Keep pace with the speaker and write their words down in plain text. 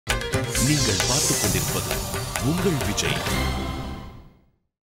நீங்கள் பார்த்துக் கொண்டிருப்பது உங்கள் விஜய்.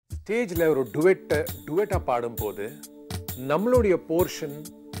 ஸ்டேஜில் ஒரு டுவெட்டாக பாடும்போது நம்மளுடைய போர்ஷன்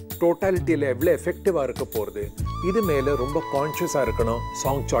டோட்டாலிட்டியில் எவ்வளோ எஃபெக்டிவாக இருக்க போகிறது, இது மேலே ரொம்ப கான்ஷியஸாக இருக்கணும்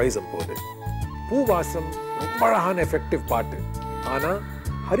சாங் சாய்ஸும் போது. பூவாசம் ரொம்ப அழகான எஃபெக்டிவ் பாட்டு, ஆனால்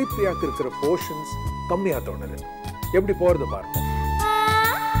ஹரிப்ரியாவுக்கு இருக்கிற போர்ஷன்ஸ் கம்மியாக தோணுது. எப்படி போகிறது பார்ப்போம்.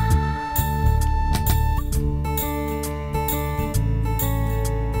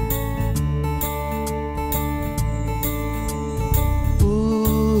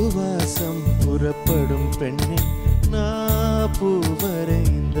 பூவாசம் புறப்படும் பெண்ணே நான்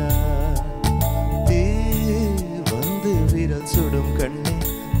பூவரைந்தார், தீ வந்து விரல் சுடும் கண்ணே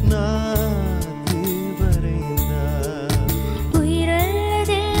நான் தீ வரைந்தார்.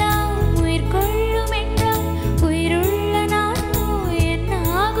 உயிரல்லதெல்லாம் உயிர் கொள்ளும் என்றால் உயிருள்ள நானோ என்ன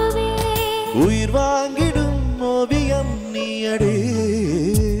ஆகுவே? உயிர் வாங்கிடும் ஓவியம் நீ அடி,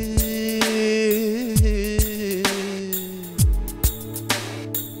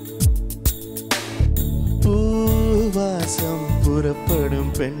 பூவாசம்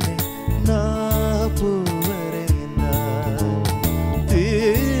புறப்படும் பெண்ணே நான் பூவரைந்தார், தீ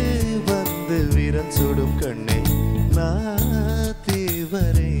வந்து விரல் சுடும் கண்ணே நான் தீ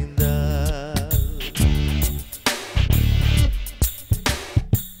வரைந்தார்.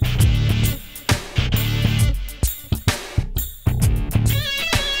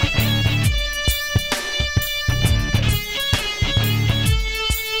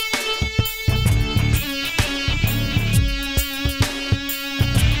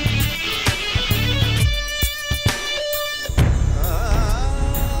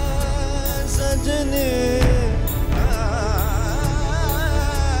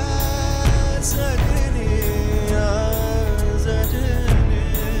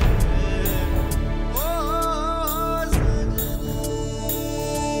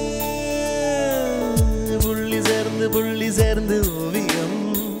 புள்ளி சேர்ந்து ஓவியம்,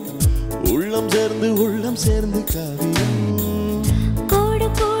 உள்ளம் சேர்ந்து உள்ளம் சேர்ந்து காவியம். கூட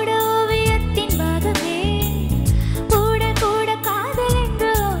கூட ஓவியத்தின் பாகமே, கூட கூட காதல்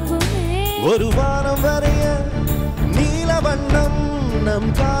என்று ஆகுமே. ஒரு வானம் வரைய நீல வண்ணம், நம்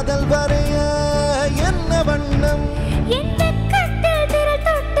காதல் வரைய என்ன வண்ணம்? எந்த கட்டில் திரள்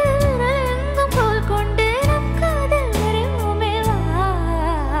தொட்டு எங்கும் போல் கொண்டு நம் காதல் வரையுமே வா.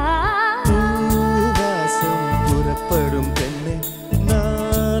 பூவாசம் புறப்படும் பெண்ணே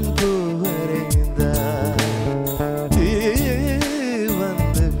நான் பூவரைந்தார், தீ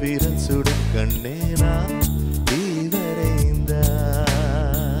வந்து விரல் சுடும் கண்ணே நான் தீ வரைந்தார்.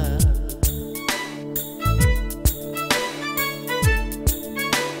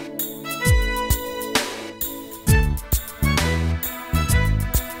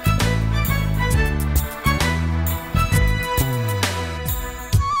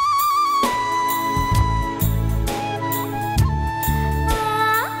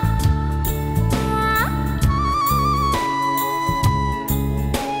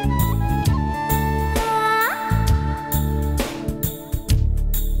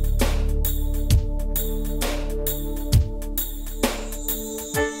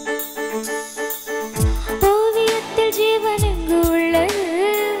 ஓவியத்தில் ஜீவன் எங்கு உள்ளது?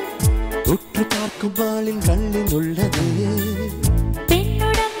 உற்று பார்க்கும் பாலின் கண்ணில் உள்ளது,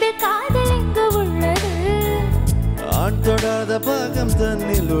 பெண்ணுடம்பில் காதல் எங்கு உள்ளது? ஆண் தொடாத பாகம்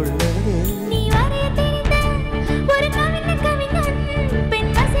தன்னில் உள்ளது. நீ வரைய தெரிந்த ஒரு கவிஞன்,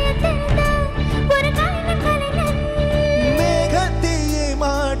 பெண் வசைய தெரிந்த ஒரு கலைஞன். மேகத்தீயை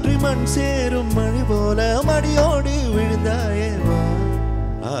மாற்றி மண் சேரும் மழை போல மடியோடு விழுந்தாயேவா.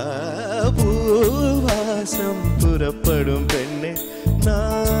 பூவாசம் புறப்படும் பெண்ணே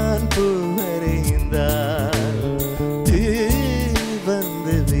நான் பூவரைந்தார், தீ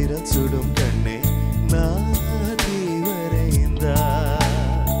வந்து விரல் சுடும் கண்ணே நான் தீ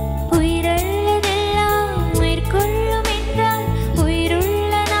வரைந்தார். உயிரல்லதெல்லாம் உயிர் கொள்ளும் என்றால்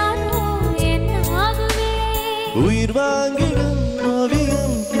உயிருள்ள நானோ என்ன ஆகுவே? உயிர் வாங்கிடும்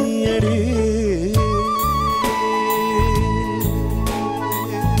ஓவியம் நீ அடி,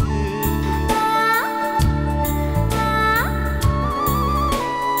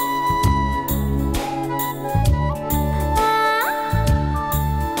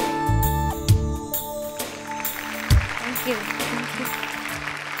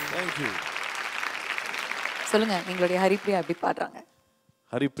 சொல்லுங்க, எங்களுடைய ஹரிப்ரியா எப்படி பாடுறாங்க?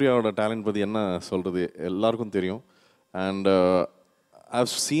 ஹரிப்ரியாவோட டேலண்ட் பற்றி என்ன சொல்கிறது, எல்லாருக்கும் தெரியும். And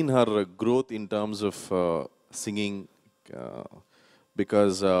I've seen her growth in terms of singing,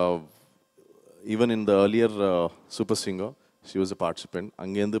 because even in the earlier Super Singer she was a participant.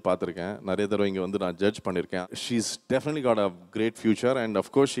 அங்கேருந்து பார்த்துருக்கேன், நிறைய தடவை இங்கே வந்து நான் ஜட்ஜ் பண்ணியிருக்கேன். She's definitely got a great future, and of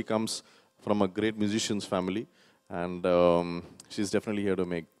course she comes from a great musicians family, and she's definitely here to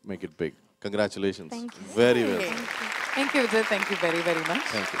make it big. Congratulations. Thank you. Very well. Thank you Vijay, thank you very very much.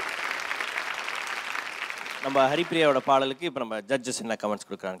 Thank you. நம்ம ஹரிப்பிரியாவோட பாடலுக்கு இப்போ நம்ம judges என்ன comments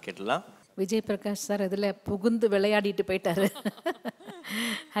கொடுக்குறான்னு கேட்டலாம். Vijay Prakash sir இதில் புகுந்து விளையாடிட்டு போயிட்டாரு.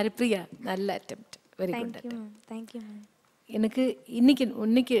 ஹரிப்ரியா நல்ல attempt, very good attempt. Thank you ma'am. எனக்கு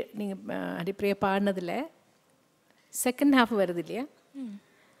இன்னைக்கு நீங்கள் ஹரிப்ரியா பாடினதில் செகண்ட் ஹாஃப் வருது இல்லையா,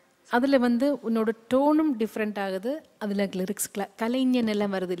 அதில் வந்து உன்னோட டோனும் டிஃப்ரெண்ட் ஆகுது, அதில் லிரிக்ஸ் கலைஞன்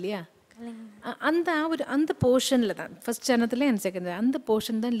எல்லாம் வருது இல்லையா, அந்த போர்ஷனில் தான் ஃபஸ்ட் சேனத்தில் அண்ட் செகண்ட் அந்த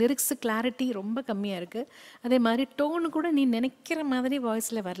போர்ஷன் தான் லிரிக்ஸ் கிளாரிட்டி ரொம்ப கம்மியாக இருக்குது. அதே மாதிரி டோனு கூட நீ நினைக்கிற மாதிரி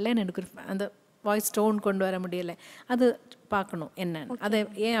வாய்ஸில் வரலன்னு எனக்கு அந்த வாய்ஸ் டோன் கொண்டு வர முடியலை. அது பார்க்கணும் என்னன்னு, அது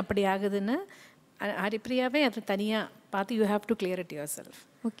ஏன் அப்படி ஆகுதுன்னு ஹரிப்ரியாவே அது தனியாக பார்த்து you have to clear it your self.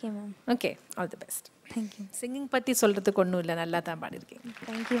 Okay ma'am. Okay, all the best. Thank you. Singing பற்றி சொல்கிறதுக்கு ஒன்றும் இல்லை, நல்லா தான் பாடிருக்கீங்க.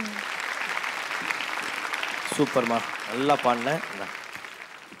 Thank you ma'am. சூப்பர்மா, நல்லா பாடினேன்.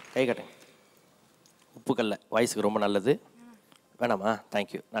 கை கட்டுங்க. உப்புக்கல்ல வாய்ஸுக்கு ரொம்ப நல்லது. வேணாமா?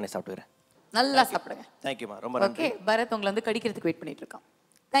 தேங்க்யூ, நானே சாப்பிட்டுக்கிறேன். நல்லா சாப்பிடுங்க. தேங்க்யூமா, ரொம்ப நன்றி. ஓகே, பரத் உங்களை வந்து கடிக்கிறதுக்கு வெயிட் பண்ணிட்டு இருக்கோம்.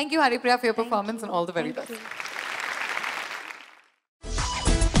 Thank you Haripriya for your performance and all the very best.